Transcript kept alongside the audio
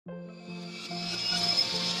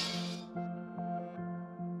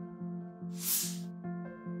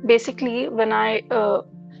basically when I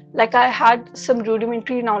had some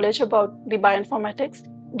rudimentary knowledge about the bioinformatics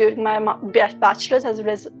during my bachelor's as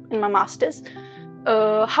well as in my master's.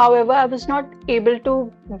 However, I was not able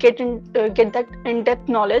to get that in-depth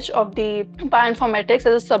knowledge of the bioinformatics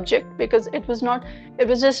as a subject because it was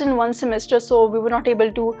just in one semester, so we were not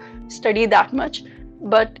able to study that much.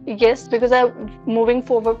 But yes, because I moving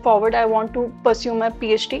forward, I want to pursue my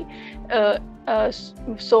PhD. Uh,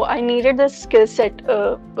 so I needed the skill set,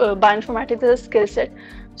 bioinformatics as a skill set.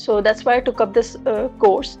 So that's why I took up this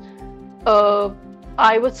course. Uh,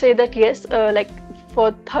 I would say that yes, like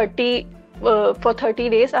for 30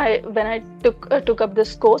 days, I when I took up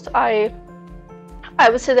this course, I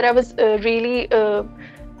would say that I was really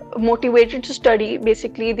motivated to study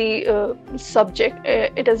basically the subject.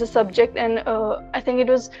 It is a subject, and I think it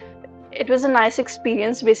was a nice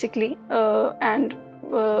experience basically, and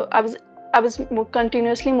I was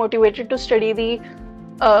continuously motivated uh, to study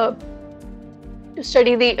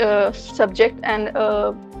the subject, and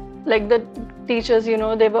like the teachers,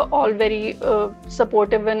 they were all very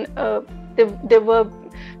supportive, and they were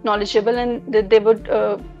knowledgeable, and they would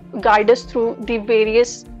guide us through the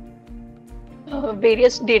various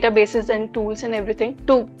databases and tools and everything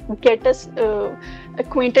to get us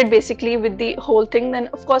acquainted basically with the whole thing. Then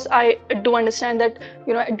of course I do understand that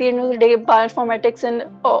at the end of the day, bioinformatics and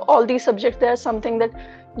all these subjects, they are something that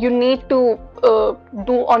you need to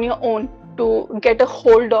do on your own to get a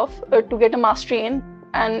hold of, to get a mastery in,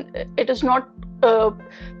 and it is not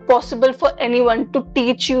possible for anyone to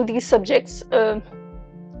teach you these subjects,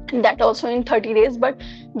 that also in 30 days. But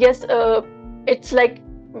yes, it's like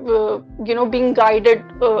being guided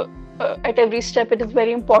at every step. It is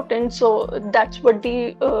very important, so that's what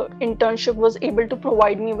the internship was able to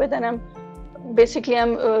provide me with, and I'm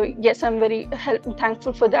yes, I'm very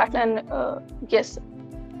thankful for that. And yes,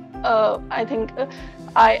 I think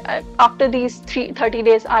I after these 30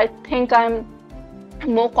 days, I think I'm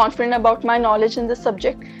more confident about my knowledge in this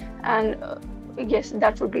subject. And yes,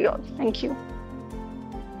 that would be all. Thank you.